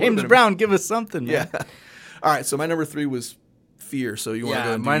James Brown, give us something, man. Yeah. All right, so my number 3 was Fear. So you want to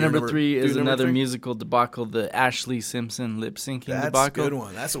go and do my your number 3 is another musical debacle, the Ashley Simpson lip syncing debacle. That's a good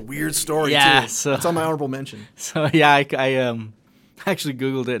one. That's a weird story, too. So that's on my honorable mention. So, I actually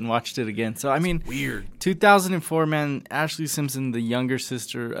Googled it and watched it again. So, I mean, weird. 2004, man, Ashley Simpson, the younger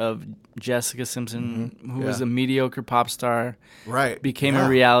sister of Jessica Simpson, who was a mediocre pop star, became a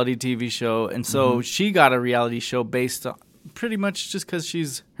reality TV show. And so she got a reality show based on pretty much just because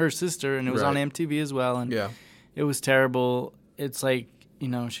she's her sister, and it was on MTV as well. And it was terrible. It's like,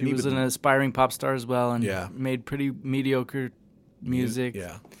 she was an aspiring pop star as well, and made pretty mediocre music.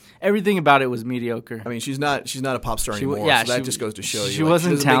 Yeah. Everything about it was mediocre. I mean, she's not a pop star anymore. So that just goes to show you. She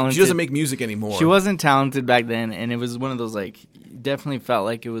wasn't talented. She doesn't make music anymore. She wasn't talented back then, and it was one of those, definitely felt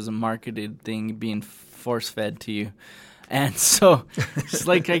like it was a marketed thing being force-fed to you. And so, it's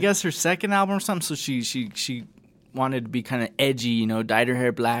I guess her second album or something, so she wanted to be kind of edgy, dyed her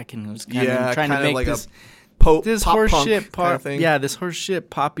hair black, and was kind of trying to make this horse shit kind of thing. Yeah, this horse shit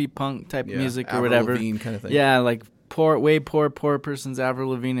poppy punk type music or Avril whatever. Lavigne kind of thing. Yeah, poor person's Avril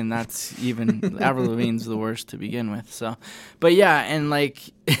Lavigne, and that's even Avril Lavigne's the worst to begin with. So, but yeah, and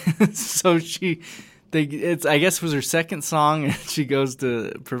so I guess it was her second song, and she goes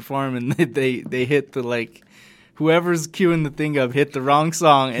to perform, and they hit the whoever's queuing the thing up hit the wrong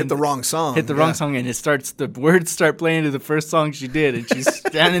song. Hit the wrong song, and the words start playing to the first song she did, and she's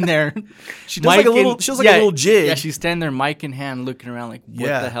standing there. She does she does a little jig. Yeah, she's standing there, mic in hand, looking around what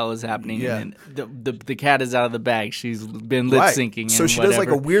the hell is happening? Yeah. And the cat is out of the bag. She's been lip syncing. So she does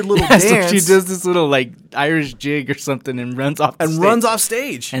a weird little dance. So she does this little Irish jig or something and runs off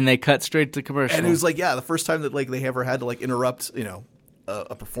stage. And they cut straight to commercial. And it was the first time that they ever had to interrupt,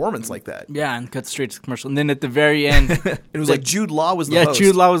 a performance like that. Yeah, and cut straight to commercial. And then at the very end, it was Jude Law was the host. Yeah,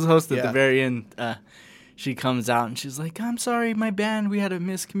 Jude Law was the host at the very end. She comes out and she's like, I'm sorry, my band, we had a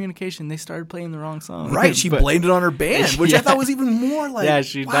miscommunication. They started playing the wrong song. Right, she blamed it on her band, which I thought was even more yeah,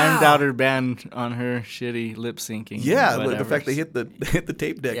 she dimed out her band on her shitty lip syncing. Yeah, the fact they hit the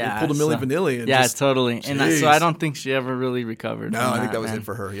tape deck, they pulled a Milli Vanilli. And totally. Geez. And so I don't think she ever really recovered. No, I think that was it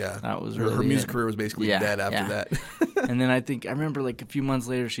for her, That was her music career was basically dead after that. And then I remember a few months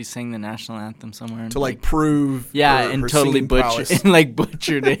later she sang the national anthem somewhere. To prove and totally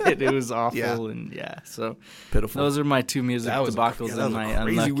butchered it. It was awful and so pitiful. Those are my 2 music debacles and my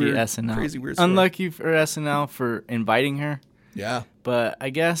unlucky SNL. Crazy weird story. Unlucky for SNL for inviting her. Yeah. But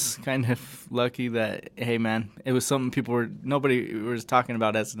I guess kind of lucky that, hey man, it was something nobody was talking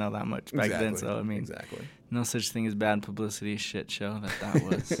about SNL that much back then. So I mean, no such thing as bad publicity shit show that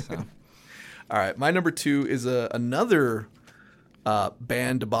was. So. All right, my number 2 is another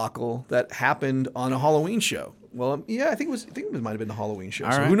band debacle that happened on a Halloween show. Well, I think it might have been the Halloween show.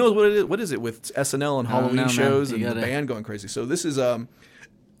 So who knows what it is? What is it with SNL and Halloween shows and the band going crazy? So this is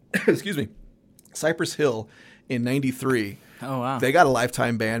excuse me, Cypress Hill in '93. Oh wow! They got a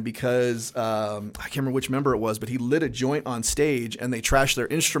lifetime ban because I can't remember which member it was, but he lit a joint on stage and they trashed their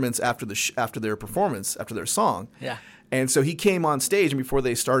instruments after their performance, after their song. Yeah. And so he came on stage, and before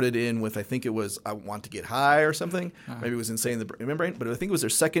they started in with, I think it was I Want to Get High or something. Maybe it was Insane in the Membrane, but I think it was their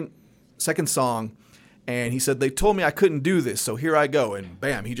second song. And he said, they told me I couldn't do this, so here I go. And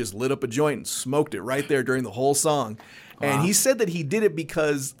bam, he just lit up a joint and smoked it right there during the whole song. Wow. And he said that he did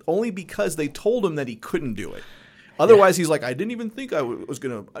it only because they told him that he couldn't do it. Otherwise, he's like, I didn't even think I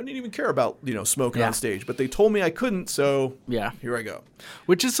didn't even care about, smoking on stage. But they told me I couldn't, so here I go.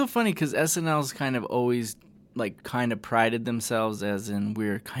 Which is so funny because SNL's kind of always kind of prided themselves as in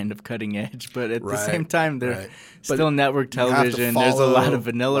we're kind of cutting edge, but at the same time they're still network television. There's a lot of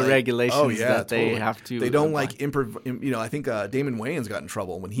vanilla regulations that they have to. They don't I think Damon Wayans got in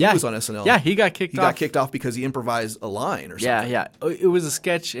trouble when he was on SNL. Yeah, he got kicked off. He got kicked off because he improvised a line or something. Yeah. It was a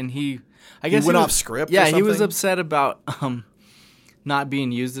sketch, and he went off script. Yeah, or something? He was upset about not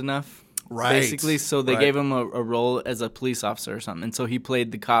being used enough. Right. Basically, so they gave him a role as a police officer or something. And so he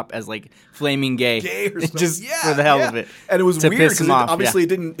played the cop as flaming gay or something. Just for the hell of it. And it was weird because obviously it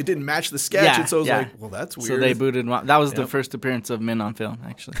didn't match the sketch. And so it was like, well, that's weird. So they booted him off. That was the first appearance of Men on Film,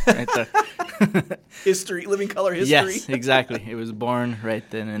 actually, right there. History, living color history. Yes, exactly. It was born right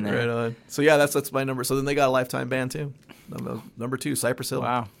then and there. Right on. So yeah, that's my number. So then they got a Lifetime ban too. Number 2, Cypress Hill.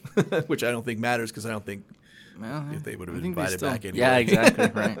 Wow. Which I don't think matters because I don't think if they would have been invited back anyway. Yeah, exactly.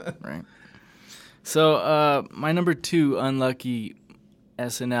 Right. So my number 2 unlucky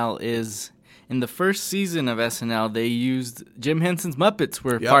SNL is in the first season of SNL. They used Jim Henson's Muppets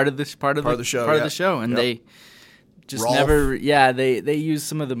were part of the show, and they just Rolf. never. Yeah, they used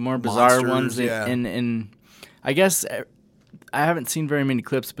some of the more bizarre ones, and I guess. I haven't seen very many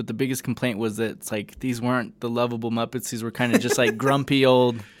clips, but the biggest complaint was that it's these weren't the lovable Muppets. These were kind of just grumpy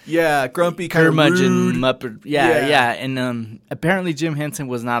old, grumpy kind of rude Muppet. Yeah. And apparently Jim Henson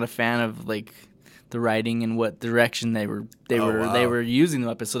was not a fan of the writing and what direction they were using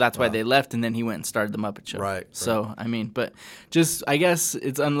the Muppets. So that's why they left, and then he went and started the Muppet Show. Right. So I mean, but just I guess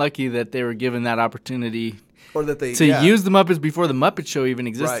it's unlucky that they were given that opportunity. Or that they use the Muppets before the Muppet Show even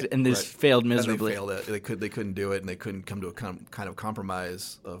existed, and this failed miserably. And they failed. They couldn't do it, and they couldn't come to a kind of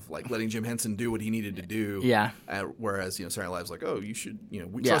compromise of letting Jim Henson do what he needed to do. Yeah. Whereas Saturday Night Live's you should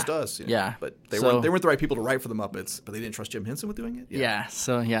we trust us. Yeah. But they weren't the right people to write for the Muppets, but they didn't trust Jim Henson with doing it. Yeah.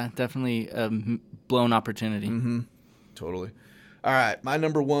 So definitely a blown opportunity. Mm-hmm. Totally. All right, my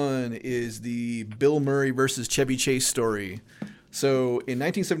number 1 is the Bill Murray versus Chevy Chase story. So in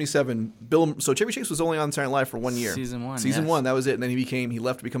 1977, Chevy Chase was only on Saturday Night Live for 1 year. Season 1, that was it. And then he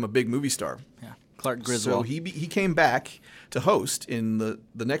left to become a big movie star. Yeah, Clark Griswold. So he came back to host in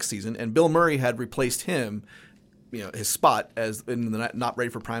the next season, and Bill Murray had replaced him, his spot as in the Not Ready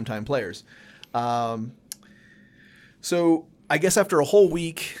for Primetime Players. So I guess after a whole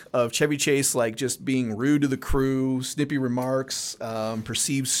week of Chevy Chase just being rude to the crew, snippy remarks,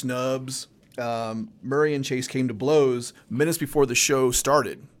 perceived snubs. Murray and Chase came to blows minutes before the show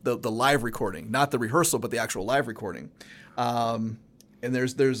started, the live recording, not the rehearsal, but the actual live recording. And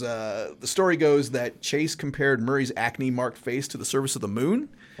the story goes that Chase compared Murray's acne-marked face to the surface of the moon.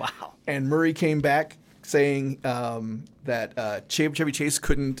 Wow. And Murray came back saying that Chevy Chase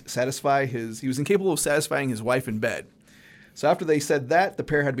couldn't he was incapable of satisfying his wife in bed. So after they said that, the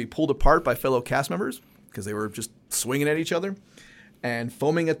pair had to be pulled apart by fellow cast members because they were just swinging at each other and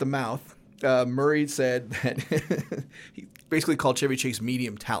foaming at the mouth. Murray said that he basically called Chevy Chase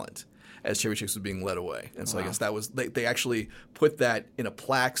medium talent as Chevy Chase was being led away. And so I guess that was they actually put that in a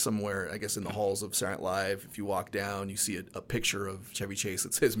plaque somewhere, I guess in the halls of Saturday Night Live. If you walk down, you see a picture of Chevy Chase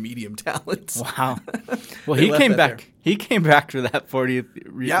that says medium talent. Wow. Well, he came back. There. He came back for that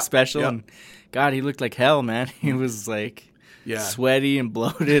 40th special. And God, he looked like hell, man. He was sweaty and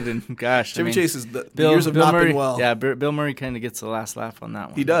bloated, and gosh, Chevy Chase is the years have not been well. Yeah, Bill Murray kind of gets the last laugh on that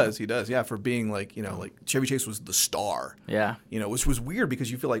one. He does, yeah, for being Chevy Chase was the star. Yeah, which was weird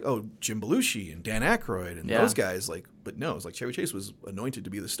because you feel Jim Belushi and Dan Aykroyd and those guys but no, it's Chevy Chase was anointed to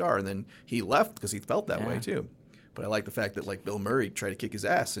be the star, and then he left because he felt that way too. But I like the fact that Bill Murray tried to kick his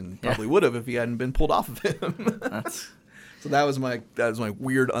ass and probably would have if he hadn't been pulled off of him. So that was my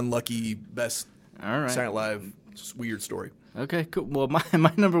weird, unlucky best Saturday Night Live weird story. Okay, cool. Well,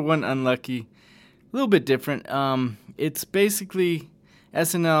 my number 1 unlucky, a little bit different. It's basically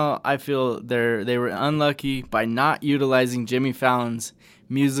SNL. I feel they were unlucky by not utilizing Jimmy Fallon's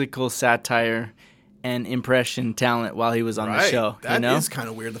musical satire and impression talent while he was on the show. That is kind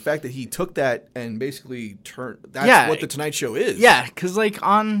of weird. The fact that he took that and basically turned that's what the Tonight Show is. Yeah, because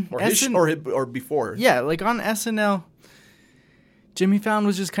on or before. Yeah, on SNL, Jimmy Fallon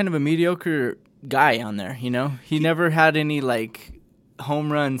was just kind of a mediocre guy on there, He never had any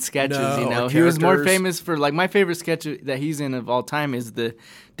home run sketches. No, he was more famous for like my favorite sketch that he's in of all time is the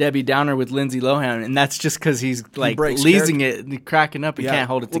Debbie Downer with Lindsay Lohan, and that's just because he's like leasing it, and cracking up, and can't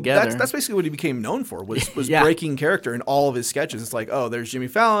hold it together. That's basically what he became known for was breaking character in all of his sketches. It's like, oh, there's Jimmy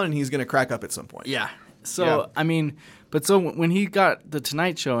Fallon, and he's going to crack up at some point. Yeah. So I mean, but so when he got the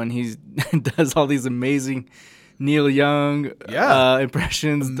Tonight Show and he does all these amazing Neil Young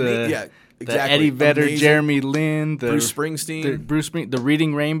impressions, the Eddie Vedder, Jeremy Lin, the Bruce Springsteen, the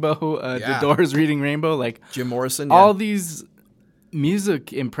Reading Rainbow, the Doors Reading Rainbow, like Jim Morrison, all these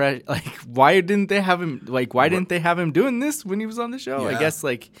music impression. Like, why didn't they have him? Like, why didn't they have him doing this when he was on the show? I guess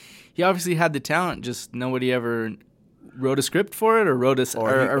like he obviously had the talent, just nobody ever wrote a script for it or wrote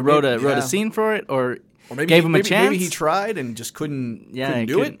a scene for it or maybe gave him a chance. Maybe he tried and just couldn't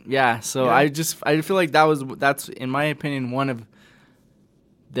do it. Yeah, so I feel like that's in my opinion one of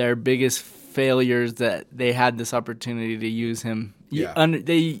their biggest failures, that they had this opportunity to use him. Yeah.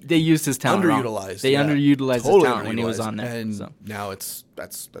 They used his talent underutilized. Wrong. They underutilized his talent when he was on there. And now that's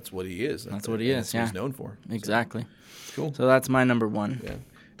what he is. That's what he is. That's what he's known for. Exactly. So. Cool. So that's my number one. Yeah.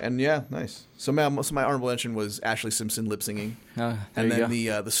 And nice. So my honorable mention was Ashley Simpson lip singing, and then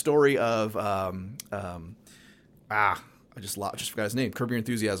the story of I just forgot his name. Curb Your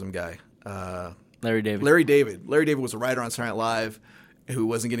Enthusiasm guy. Larry David. Larry David was a writer on Saturday Night Live who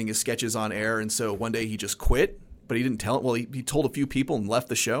wasn't getting his sketches on air, and so one day he just quit. But he didn't tell it. Well, he told a few people and left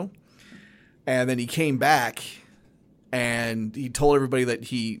the show, and then he came back. And he told everybody that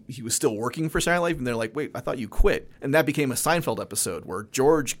he was still working for Saturday Night Live, and they're like, "Wait, I thought you quit." And that became a Seinfeld episode where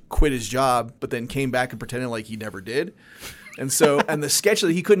George quit his job, but then came back and pretended like he never did. And so, and the sketch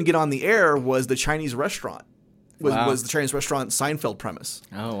that he couldn't get on the air was the Chinese restaurant. Was the Chinese restaurant Seinfeld premise?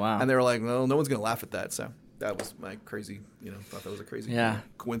 Oh wow! And they were like, "Well, no one's gonna laugh at that." So that was my crazy. Thought that was a crazy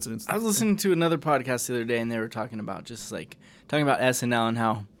coincidence. I was listening to another podcast the other day, and they were talking about SNL and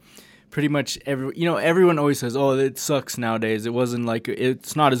how. Pretty much everyone always says, "Oh, it sucks nowadays. It wasn't like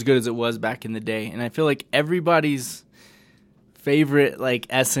it's not as good as it was back in the day." And I feel like everybody's favorite like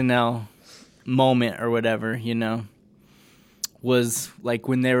SNL moment or whatever, was like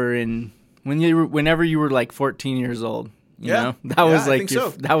when they were whenever you were like 14 years old. You know? That was like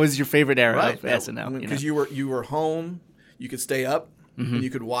that was your favorite era of SNL. Because you were home, you could stay up. Mm-hmm. And you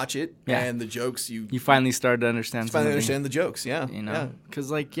could watch it, and the jokes you finally started to understand. The jokes,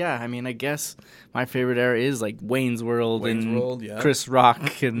 because I mean, I guess my favorite era is like Wayne's World, Chris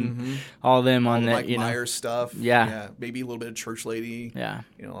Rock and all them on that. Mike Myers stuff, maybe a little bit of Church Lady,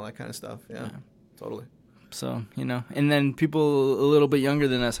 all that kind of stuff, totally. So and then people a little bit younger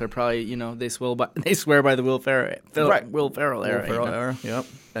than us are probably they swear by the Will Ferrell era. Yep.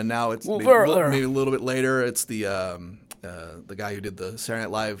 And now it's maybe a little bit later. It's the guy who did the Saturday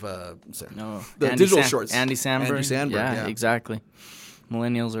Night Live, digital shorts, Andy Samberg. Yeah, exactly.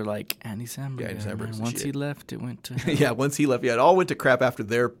 Millennials are like Andy Samberg. Andy Samberg. Once he left, it went to once he left, it all went to crap after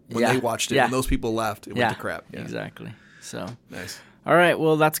when they watched it. When those people left, it went to crap. Yeah. Exactly. So nice. All right,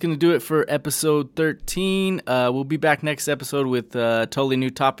 well, that's going to do it for episode 13. We'll be back next episode with totally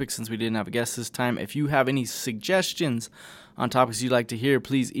new topics since we didn't have a guest this time. If you have any suggestions on topics you'd like to hear,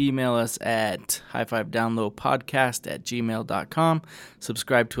 please email us at highfivedownloadpodcast@gmail.com.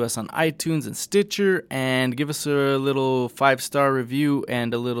 Subscribe to us on iTunes and Stitcher, and give us a little 5-star review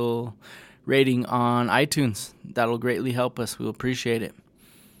and a little rating on iTunes. That'll greatly help us. We'll appreciate it.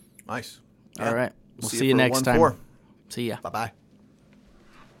 Nice. All right. We'll see you next time. See ya. Bye-bye.